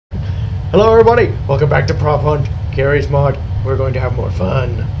Hello everybody, welcome back to Prop Hunt, Gary's Mod. We're going to have more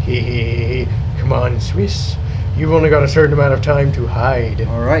fun. Hee. Come on, Swiss. You've only got a certain amount of time to hide.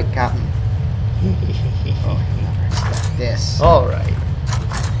 Alright, Captain. Oh, this. Alright.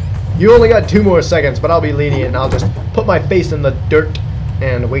 You only got 2 more seconds, but I'll be lenient. I'll just put my face in the dirt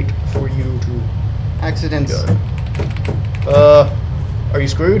and wait for you to... Accidents. Are you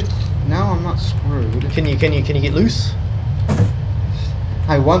screwed? No, I'm not screwed. Can you get loose?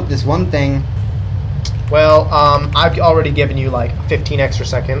 I want this one thing. Well, I've already given you like 15 extra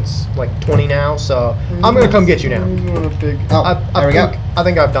seconds, like 20 now, so I'm gonna come get you now. Oh, there we go. I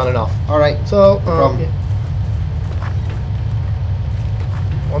think I've done enough. Alright. So,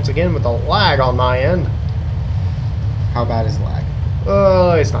 once again with the lag on my end. How bad is lag?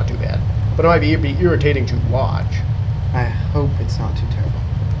 It's not too bad, but it might be irritating to watch. I hope it's not too terrible.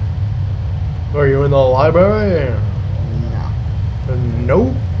 Are you in the library? No.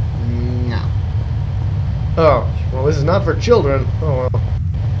 No? No. Oh, well, this is not for children. Oh, well.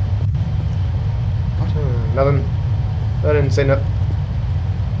 What? Nothing. I didn't say no.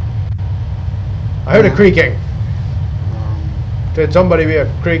 I heard a creaking. Did somebody be a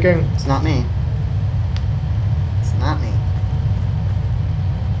creaking? It's not me. It's not me.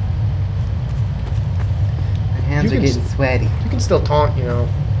 My hands are getting sweaty. You can still taunt, you know.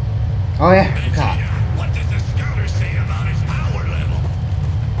 Oh yeah, I forgot. What does the scouter say about his power level?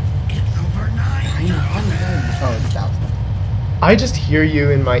 It's over 9. Oh, it's 1,000. I just hear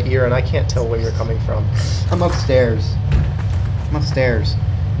you in my ear and I can't tell where you're coming from. I'm upstairs. I'm upstairs.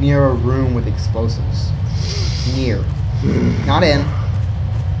 Near a room with explosives. Near. Not in.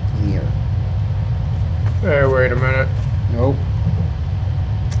 Near. Hey, wait a minute. Nope.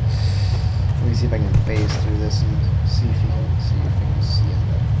 Let me see if I can phase through this and see if I can see it.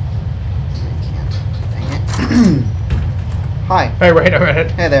 I can't. Dang it. Hi. Hey, wait a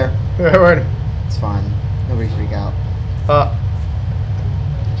minute. Hey there. Hey, wait. It's fine. Nobody freak out.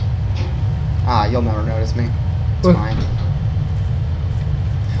 You'll never notice me. It's fine.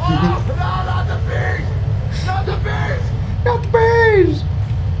 Oh, not the bees! Not the bees! Not the bees!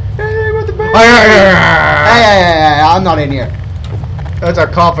 Hey, what the bees? Hey, I'm not in here. That's a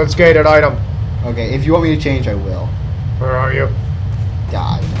confiscated item. Okay, if you want me to change, I will. Where are you?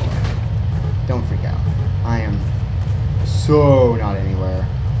 Die. No. Don't freak out. I am so not anywhere.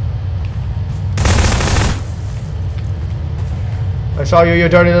 I saw you, you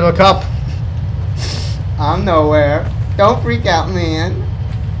dirty little cup. I'm nowhere. Don't freak out, man.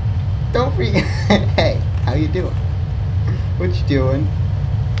 Don't freak out. Hey, how you doing? What you doing?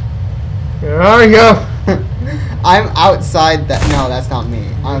 Where are you? I'm outside that. No, that's not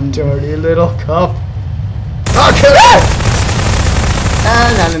me. I'm dirty little cup. Oh, kill it!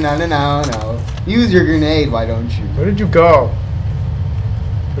 No. Use your grenade, why don't you? Where did you go?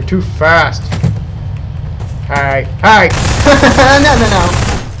 You're too fast. Hey. No.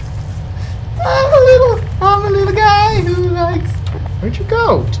 I'm a little guy who likes. Where'd you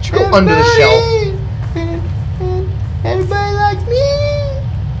go? Did you go under the shelf? Everybody likes me.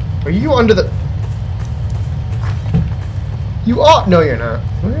 Are you under the... You ought... No, you're not.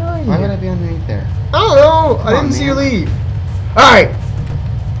 Where are you? Why would I be underneath there? I don't know. I didn't see you leave. Alright.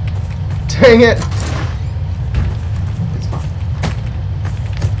 Dang it. It's fine.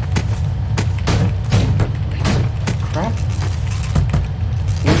 Crap.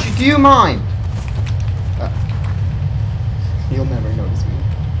 Do you mind? You'll never notice me.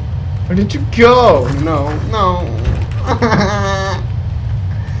 Where did you go? No.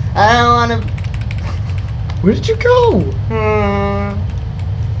 I don't want to. Where did you go?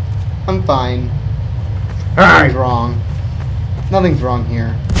 I'm fine. Alright. Nothing's wrong. Nothing's wrong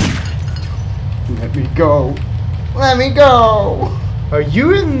here. Let me go. Let me go. Are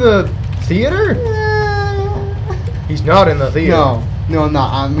you in the theater? He's not in the theater. No, I'm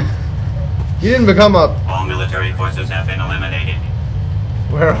not. You didn't become a... All military forces have been eliminated.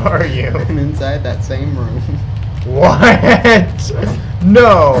 Where are you? I'm inside that same room. What?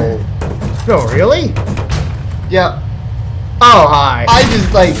 No. No, really? Yep. Oh, hi. I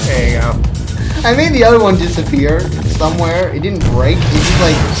just like... There you go. I made the other one disappear somewhere. It didn't break. It just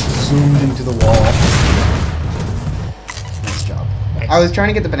like zoomed into the wall. Nice job. Nice. I was trying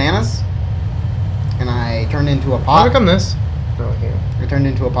to get the bananas, and I turned into a pot. How come this? No, here. I turned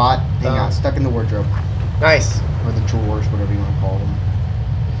into a pot and got stuck in the wardrobe. Nice. Or the drawers, whatever you want to call them.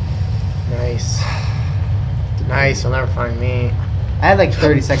 Nice. Nice, you'll never find me. I had like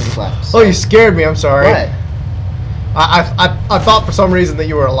 30 seconds left. So. Oh, you scared me, I'm sorry. What? I thought for some reason that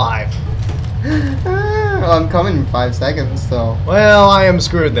you were alive. Well, I'm coming in 5 seconds, so. Well, I am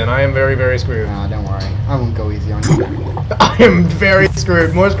screwed then. I am very, very screwed. Nah, don't worry. I won't go easy on you. I am very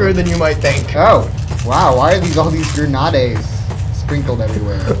screwed. More screwed than you might think. Oh, wow. Why are all these grenades sprinkled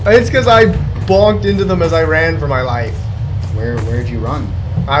everywhere? It's because I bonked into them as I ran for my life. Where'd you run?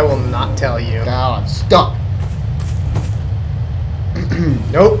 I will not tell you. God, stop.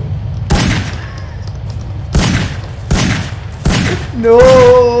 Nope. No,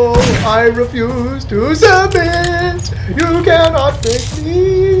 I refuse to submit. You cannot make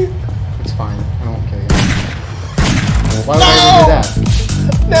me. It's fine. I won't kill you. Why would I do that?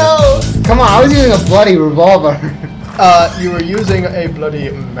 No. Come on, I was using a bloody revolver. You were using a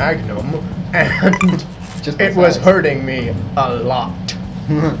bloody magnum, and Just it was hurting me a lot.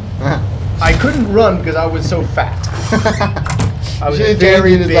 I couldn't run because I was so fat. I was You should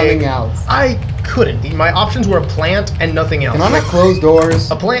very into big. something else. I couldn't. My options were a plant and nothing else. Can I not close doors?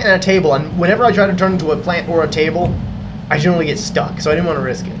 A plant and a table, and whenever I try to turn into a plant or a table, I generally get stuck, so I didn't want to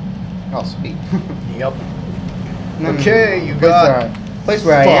risk it. Oh, sweet. Yep. No, Okay, you place got where place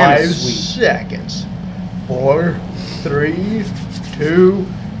where I am 5 is sweet. seconds. 4, 3, 2,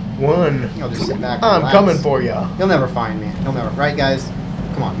 1. I'll just sit back. And I'm relax. coming for ya. You'll never find me. You'll never. Right, guys?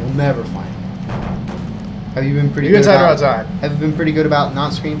 Come on. You'll never find me. Have you been pretty You good inside or about, outside? Have you been pretty good about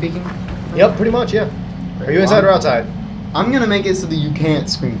not screen peeking? Yep, pretty much, yeah. Are you inside or outside? I'm gonna make it so that you can't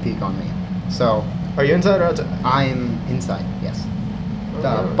screen peek on me. So Are you inside or outside? I'm inside. Yes.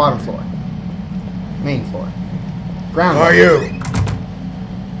 Oh. Bottom floor. Main floor. Ground. Are floor. you?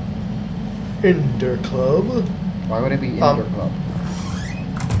 Indoor club? Why would it be indoor club?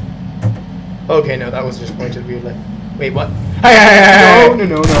 Okay, no, that was just pointed weirdly. Wait, what? Hey, hey, hey, hey, No, no,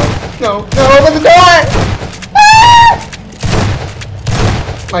 no, no, no, no! Open the door! Ah!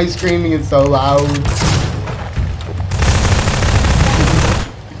 My screaming is so loud.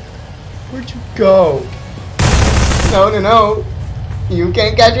 Where'd you go? No, no, no! You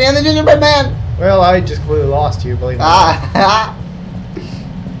can't catch me on the gingerbread man! Well, I just completely lost you, believe me. Ah!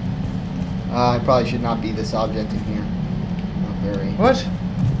 I probably should not be this object in here. Not very. What?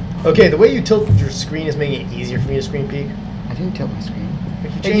 Okay, the way you tilted your screen is making it easier for me to screen peek. I didn't tilt my screen.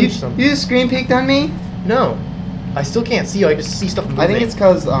 But you Hey, changed something. you just screen peeked on me? No. I still can't see you, I just see stuff moving. I think it's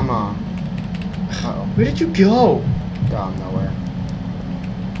because I'm uh-oh. Where did you go? Gone nowhere.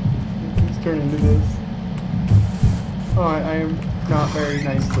 Let's turn into this. Oh, I am not very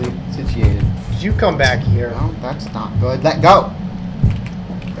nicely situated. Did you come back here? No, that's not good. Let go!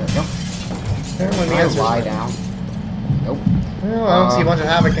 There we go. Everyone Can I answers lie it. down? Nope. Well, I don't see a bunch of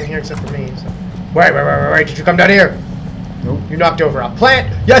havoc in here except for me, so. Wait, did you come down here? Nope. You knocked over a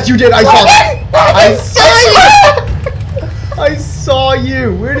plant? Yes, you did! I saw I saw you! I saw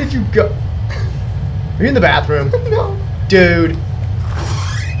you! Where did you go? Are you in the bathroom? No. Dude.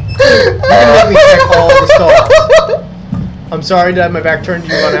 You're gonna make me check all the stalls. I'm sorry, did I have my back turned to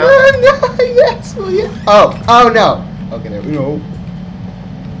you run out? No, yes, will you? Oh no. Okay, there we go.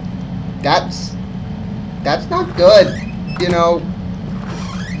 That's not good. You know.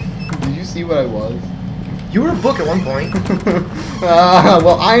 Did you see what I was? You were a book at one point.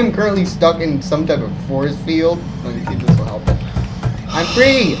 Well, I am currently stuck in some type of force field. Let me see if this will help it. I'm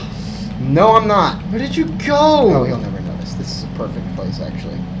free! No, I'm not. Where did you go? Oh, he'll never notice. This is a perfect place,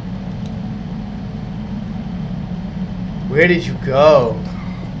 actually. Where did you go?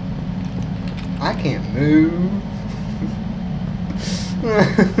 I can't move.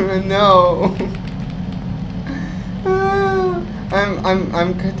 No.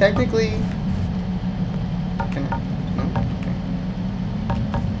 I'm technically. Can I? No. Okay.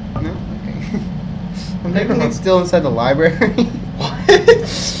 No. Okay. I'm technically still inside the library. What?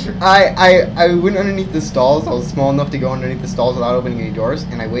 I went underneath the stalls. I was small enough to go underneath the stalls without opening any doors,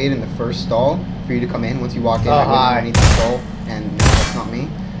 and I waited in the first stall for you to come in. Once you walked in, I went underneath the stall, and no, that's not me.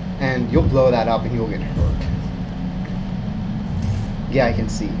 And you'll blow that up, and you'll get hurt. Yeah, I can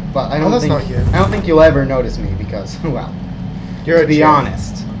see, but I don't that's think not you. I don't think you'll ever notice me because, well, You're to a be chair.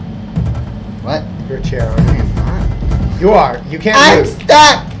 honest. What? You're a chair. I am not. You are. You can't I'm move.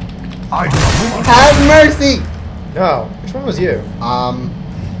 stuck. Have mercy. No. Which one was you?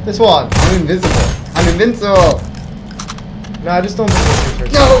 This one. I'm invisible. I'm invincible. No, I just don't think this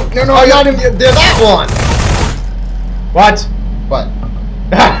is No, Oh, I'm not yeah, there's that one. What? What?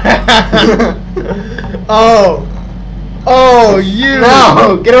 Oh, you.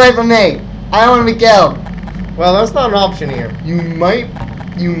 No, get away from me. I don't want to be killed. Well, that's not an option here. You might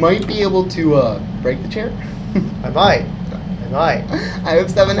be able to break the chair. I might. I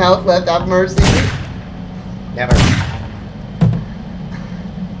have 7 health left. Have mercy. Never.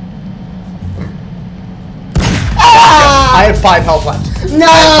 Ah! I have 5 health left.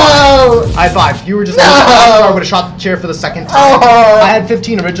 No! I had 5. You were just. No! I would have shot the chair for the second time. Oh. I had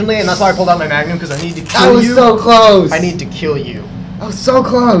 15 originally, and that's why I pulled out my Magnum because I need to kill That was you. so close. I need to kill you. I was so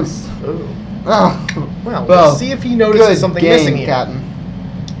close. Ooh. Oh. Well, let's see if he notices good something game, missing here. Captain.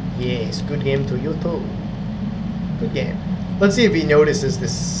 Yes, good game to you too. Good game. Let's see if he notices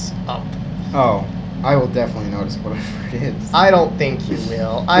this up. Oh, I will definitely notice whatever it is. I don't think you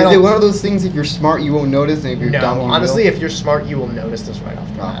will. Is it one of those things if you're smart you won't notice and if you're dumb you honestly, will? if you're smart, you will notice this right off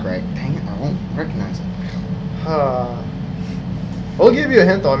the bat. Oh, great. Dang it, I won't recognize it. I'll give you a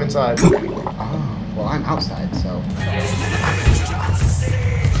hint though, I'm inside. Oh, well I'm outside, so...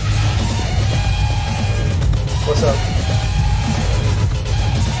 What's up?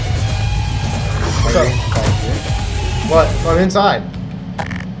 What's Are up? you inside here? What? I'm inside.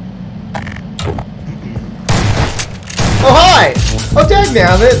 Oh, hi! Oh,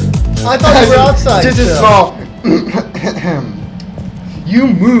 dagnabbit! I thought you were outside. Just a small... You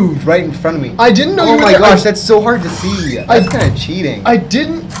moved right in front of me. I didn't know you Oh were my there. gosh, that's so hard to see. That's kind of cheating. I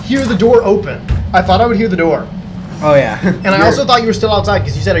didn't hear the door open. I thought I would hear the door. Oh yeah. And I also thought you were still outside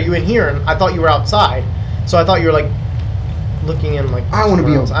because you said, "Are you in here?" And I thought you were outside. So I thought you were like looking in like. I want to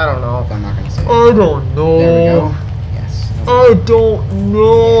be able. I don't know. I'm not gonna say it. I don't know. There we go. Yes. I don't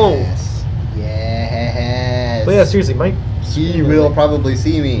know. Yes. Yes. But yeah, seriously, Mike. He will probably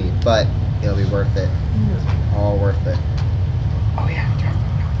see me, but it'll be worth it. All worth it. Oh yeah.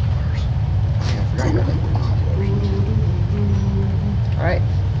 I forgot you had All right.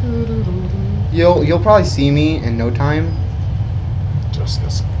 You'll probably see me in no time, Just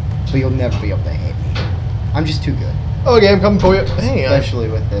this. but you'll never be able to hit me. I'm just too good. Okay, I'm coming for you. Hey, Especially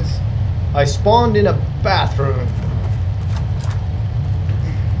with this. I spawned in a bathroom.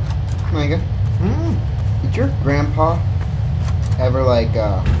 Micah, Hmm. did your grandpa ever like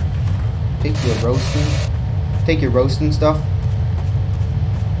take your roasting stuff?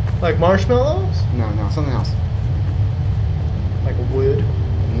 Like marshmallows? No, something else. Like wood?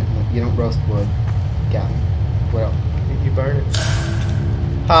 You don't roast wood, Captain. What else? You burn it.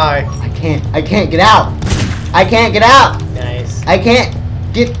 Hi. I can't get out. I can't get out. Nice. I can't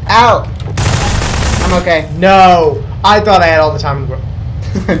get out. I'm okay. No! I thought I had all the time in the world.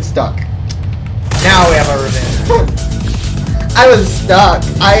 I'm stuck. Now we have our revenge. I was stuck.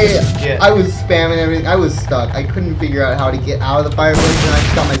 Shit. I was spamming everything. I was stuck. I couldn't figure out how to get out of the fireplace, and I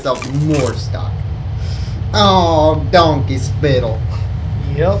got myself more stuck. Oh, donkey spittle.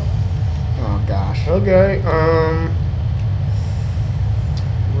 Yep. Oh gosh. Okay,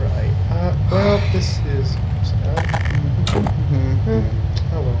 right. Well, this is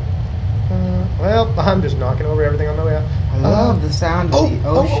oh well. Well, I'm just knocking over everything on the way out. I love the sound of the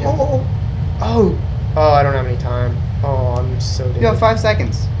ocean. Oh, I don't have any time. Oh, I'm so dead. You have 5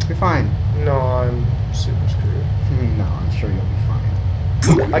 seconds. You're fine. No, I'm super screwed. No, I'm sure you'll be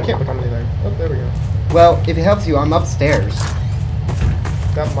fine. I can't become anything. Oh, there we go. Well, if it helps you, I'm upstairs.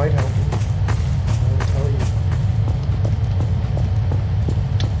 That might help you. I'll tell you.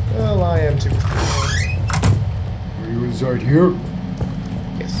 Well, I am super screwed. Are you inside here?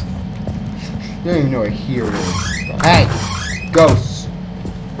 Yes. You don't even know where here is. Hey! Ghosts!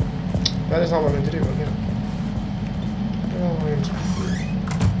 That is not what I meant to do. Okay. Well, I am super screwed.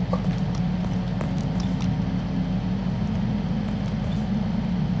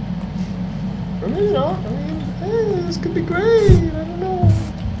 Or maybe not. I mean, hey, this could be great. I don't know.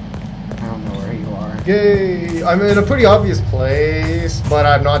 I don't know where you are. Yay! I'm in a pretty obvious place, but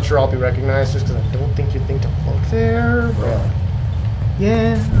I'm not sure I'll be recognized just because I don't think you'd think to look there. But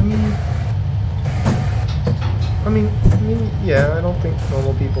yeah, I mean, yeah, I don't think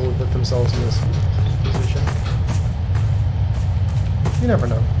normal people would put themselves in this position. You never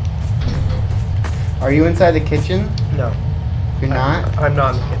know. Are you inside the kitchen? No. You're not? I'm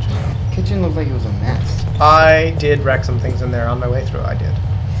not in the kitchen. Kitchen looked like it was a mess. I did wreck some things in there on my way through. I did.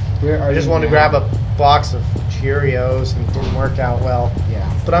 Where are I just you wanted to now? grab a box of Cheerios and it didn't work out well. Yeah.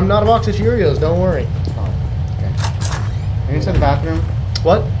 But I'm not a box of Cheerios, don't worry. Oh, okay. Are you inside the bathroom?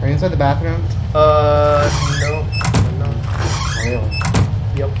 What? Are you inside the bathroom? No, I'm not. Oh, really?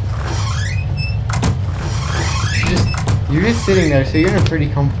 Yep. You're just sitting there, so you're in a pretty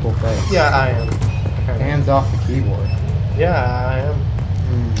comfortable place. Yeah, I am. Hands off the keyboard. Yeah, I am.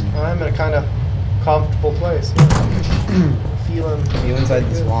 I'm in a kind of comfortable place. Feeling. Are you inside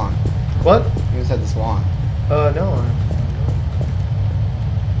the good. swan? What? You inside the swan? No, I'm not.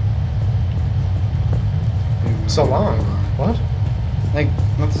 Salon. What? Like,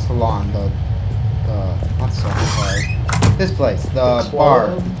 not the salon, not the salon, sorry. This place, the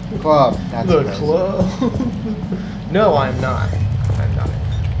bar. Club. That's The what it is. club. No, I'm not. I'm not.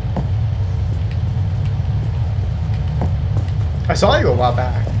 I saw you a while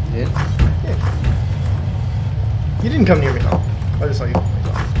back. You did? You didn't come near me though. I just saw you.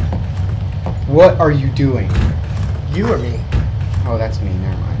 What are you doing? You or me? Oh, that's me.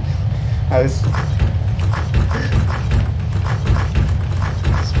 Never mind. I was.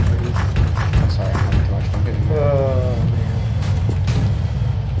 I'm sorry. I'm having too much fun getting there. Oh man.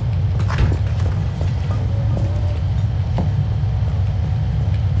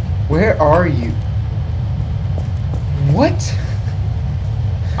 Where are you? What?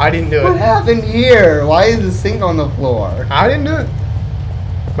 I didn't do What it. happened here? Why is the sink on the floor? I didn't do it.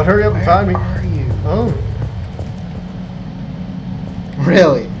 But hurry up and find me. Where are you? Oh.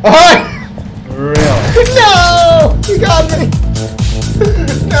 Really? Oh! Really? No! You got me!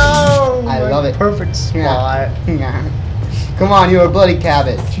 No! I my love it. Perfect spot. Yeah. Come on, you're a bloody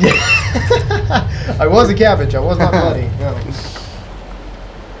cabbage. I was a cabbage. I was not bloody. No.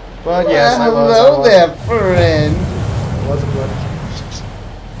 But yes, I was. Hello there, friend. I wasn't bloody.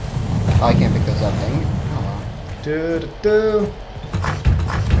 Oh, I can't pick those up, dang it. Oh, well. Do.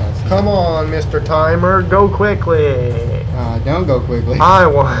 That's- Come on, Mr. Timer. Go quickly. Don't go quickly. I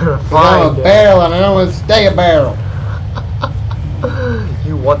want to I'm find a it. barrel and I don't want to stay a barrel.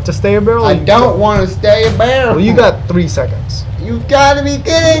 You want to stay a barrel? I don't want to stay a barrel. Well, you got 3 seconds. You've got to be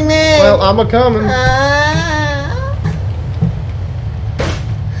kidding me. Well, I'm a-coming.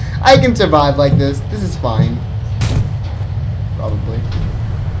 I can survive like this. This is fine. Probably.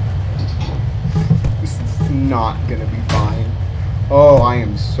 This is not gonna be fine. Oh, I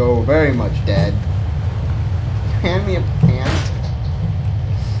am so very much dead. Hand me a pant.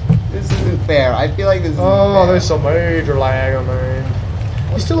 This isn't fair. I feel like this isn't Oh, fair. there's some major lag on mine.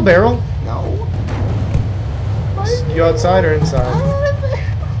 You still a barrel? No. You outside or inside?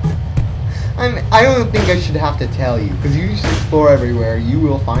 I don't think I should have to tell you, because you just explore everywhere. You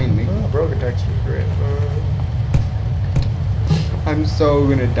will find me. Oh, broken texture is great. I'm so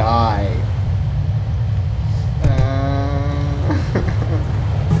gonna die.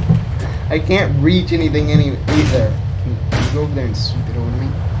 I can't reach anything either. Can you go over there and sweep it over to me?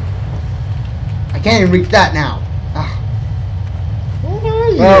 I can't even reach that now. Ah. Where are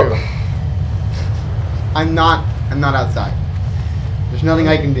you? Well, I'm not outside. There's nothing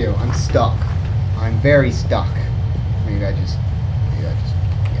I can do. I'm stuck. I'm very stuck. Maybe I just, yeah,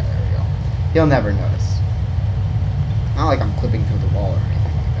 there we go. He'll never notice. Not like I'm clipping through the wall or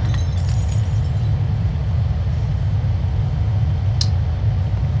anything like that.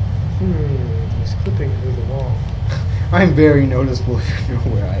 He's clipping through the wall. I'm very noticeable if you know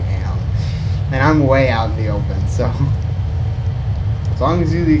where I am. And I'm way out in the open, so. As long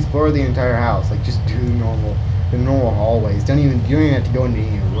as you explore the entire house, like just do the normal hallways. You don't even have to go into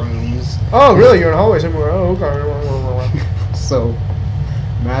any rooms. Oh, really? You're in a hallway somewhere? Oh, okay. So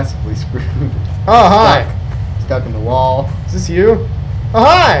massively screwed. Oh, hi. Stuck in the wall. Is this you? Oh,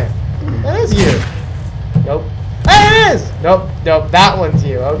 hi. That is you. Nope. Hey, it is. Nope. That one's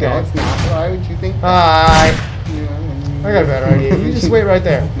you. Okay. No, it's not. Why would you think that? Hi. I got a better idea. You just wait right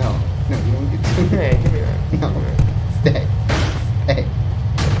there. No, you don't get to. Hey, give me that. No, stay.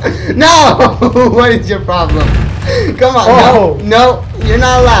 No! What is your problem? Come on. Oh. No, you're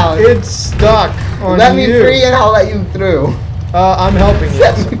not allowed. It's stuck on Let me you. free and I'll let you through. I'm helping you.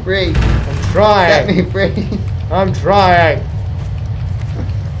 Set me free. I'm trying. Set me free. I'm trying.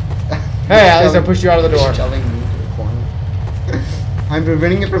 Hey, at least I pushed you out of the door. Shoving me into the corner. I'm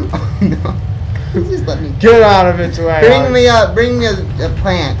preventing it from. Oh no! Just let me. Get out of its way. Bring me a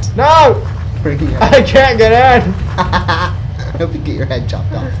plant. No! Bring me a. I can't get in. I hope you get your head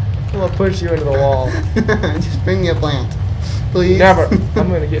chopped off. I'm gonna push you into the wall. Just bring me a plant, please. Never. I'm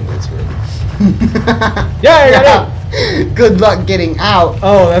gonna get in this room. Yeah, I got out. Good luck getting out.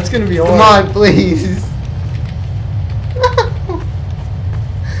 Oh, that's gonna be horrible. Come on, please.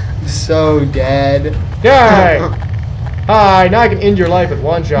 I'm so dead. Yay! Hi, now I can end your life with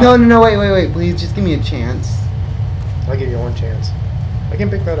one shot. No, wait. Please, just give me a chance. I'll give you one chance. I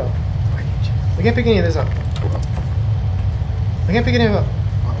can't pick that up. I can't pick any of this up. I can't pick any of it up.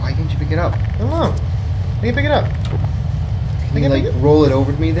 Why can't you pick it up? I don't know. I can't pick it up. Can you can't like pick it- roll it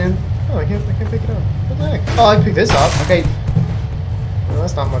over to me then? Oh, I can't pick it up. What the heck? Oh, I can pick this up. Okay. Well,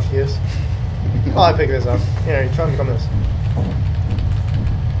 that's not much use. Oh, I pick this up. Here, you try to become this.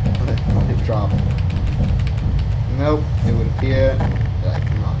 Hit drop. Nope. It would appear that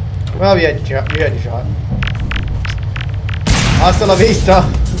not. Well, you had your shot. Hasta la vista.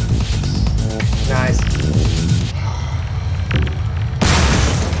 Nice.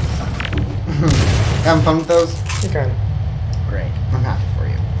 Having fun with those? You kind of. Great. I'm happy for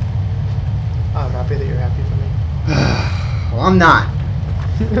you. I'm happy that you're happy for me. Well, I'm not.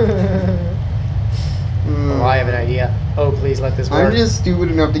 Oh, I have an idea. Oh, please let this work. I'm just stupid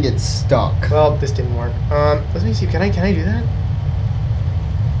enough to get stuck. Well, this didn't work. Let me see. Can I do that?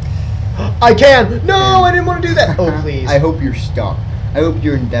 I can! No, I didn't want to do that. Oh, please. I hope you're stuck. I hope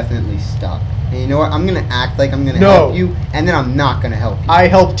you're indefinitely stuck. And you know what? I'm gonna act like I'm gonna help you, and then I'm not gonna help you. I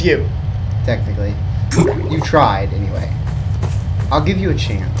helped you. Technically. You tried, anyway. I'll give you a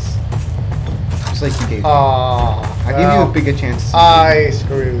chance. Just like you gave me. I'll give you a bigger chance. I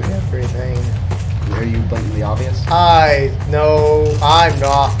screwed everything. Are you blatantly obvious? No, I'm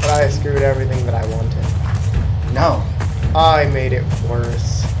not, but I screwed everything that I wanted. No. I made it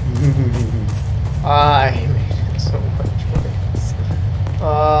worse. I made it so much worse.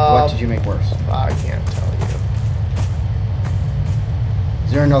 What did you make worse? I can't tell you.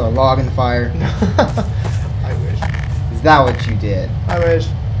 Is there another log in the fire? I wish. Is that what you did? I wish.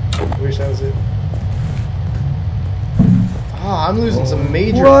 Wish that was it. Ah, I'm losing some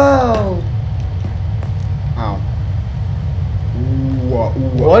major. Whoa! Oh.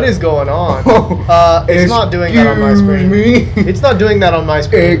 What is going on? It's not doing that on my screen. It's not doing that on my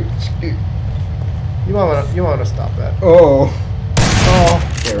screen. You might wanna stop that. Oh. Oh.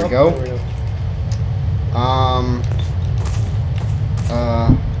 There we go. You?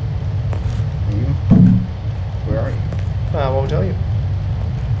 Where are you? I won't tell you.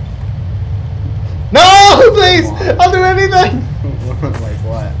 No, please! I'll do anything! Like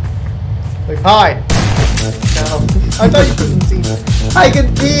what? Like, hide. No. I thought you couldn't see me. I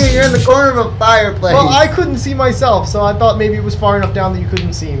can see you! You're in the corner of a fireplace! Well, I couldn't see myself, so I thought maybe it was far enough down that you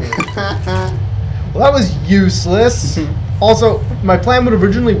couldn't see me. Well, that was useless. Also, my plan would have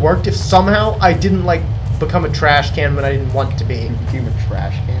originally worked if somehow I didn't, like, become a trash can when I didn't want to be. You became a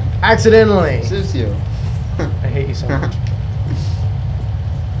trash can? Accidentally. This is you. I hate you so much.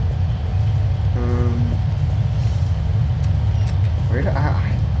 Where do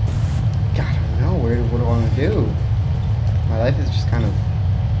I God, I don't know. What do I want to do? My life is just kind of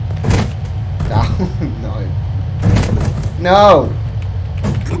down. No.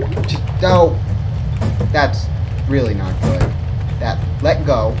 No. That's really not good. Let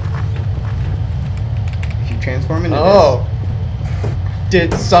go. If you transform into Oh.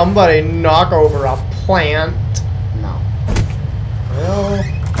 Did somebody knock over a plant? this. No. Well,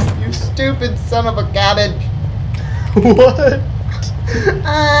 You stupid son of a cabbage. what?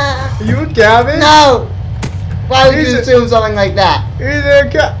 Are you a cabbage? No! Why would He's you a- assume something like that? Is there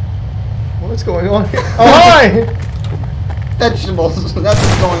a cat? What's going on here? Oh, hi! Vegetables. That's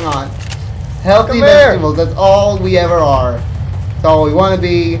what's going on. Healthy Come here. vegetables. That's all we ever are. That's all we want to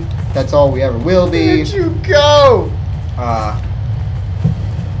be. That's all we ever will be. Where did you go? I'm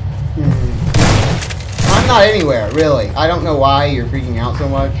not anywhere, really. I don't know why you're freaking out so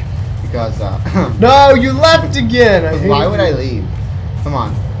much. Because, No, you left again. I hate why would you. I leave? Come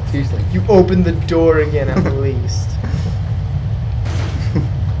on. Seriously. You opened the door again at least.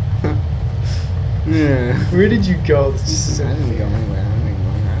 Yeah. Where did you go? This is so I didn't go anywhere. I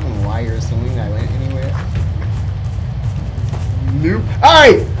don't know why you're assuming I went anywhere. Nope.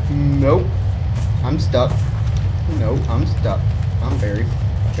 Hey! Nope. I'm stuck. Nope, I'm stuck. I'm very,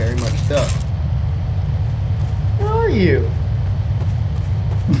 very much stuck. Where are you?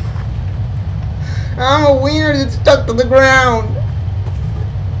 I'm a wiener that's stuck to the ground.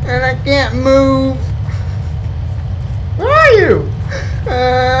 And I can't move. Where are you?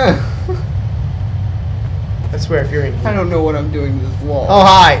 I swear, if you're in I here. don't know what I'm doing to this wall. Oh,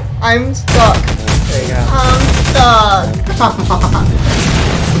 hi. I'm stuck. There you go. I'm stuck. Come on.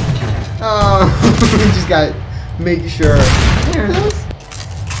 Oh, just gotta make sure. There it is.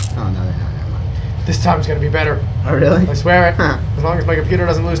 Oh, no, never mind. This time's gonna be better. Oh, really? I swear it. Huh. As long as my computer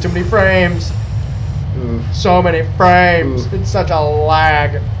doesn't lose too many frames. Oof. So many frames. Oof. It's such a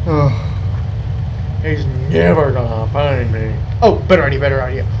lag. Oh. He's never gonna find me. Oh, better idea, better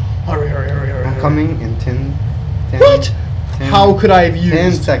idea. Hurry, hurry, hurry, hurry. I'm hurry. coming in 10. What? 10 How could I have 10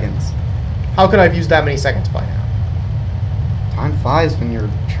 used? seconds. How could I have used that many seconds by now? Time flies when you're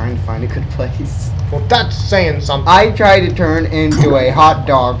trying to find a good place. Well, that's saying something. I tried to turn into a hot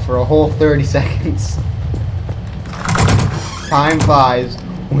dog for a whole 30 seconds. Time flies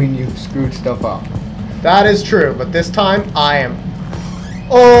when you've screwed stuff up. That is true, but this time I am.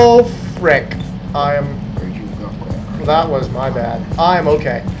 Oh, frick. I am. Where'd you go? That was my bad. I am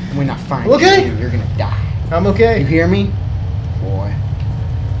okay. When I find Okay. you, you're gonna die. I'm You okay. hear me? Boy.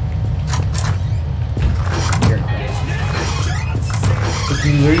 You're not. So can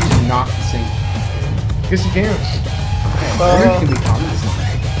you literally just knock the sink? Guess you can. Okay, where can we come this way?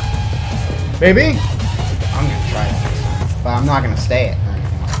 Maybe? I'm gonna try it next time. But I'm not gonna stay it or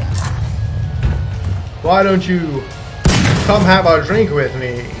anything like that. Why don't you come have a drink with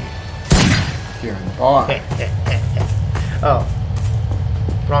me? You're in the bar. Oh.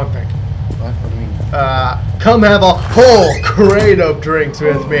 Wrong thing. What? What do you mean? Come have a whole crate of drinks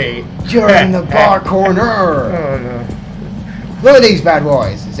with me. You're in the bar corner. Oh no. Look at these bad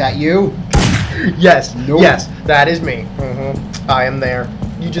boys. Is that you? Yes, Nope. yes, that is me. I am there.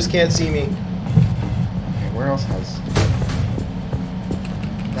 You just can't see me. Okay, where else has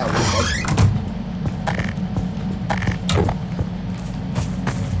that was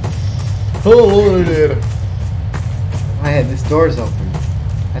Oh, dude. I had this door's open.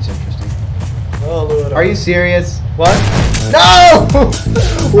 That's interesting. Oh, Lord. Are you serious? What? No!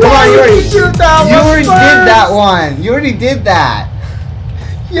 Why you already- did you shoot that You one already first? did that one. You already did that.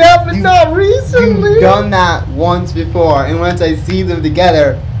 Yeah, but not recently. You've done that once before, and once I see them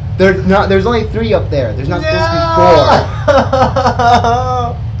together, there's not. There's only 3 up there. There's not supposed to be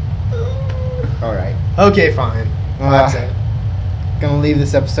 4. All right. Okay, fine. That's it. Gonna leave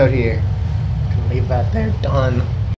this episode here. Can leave that there. Done.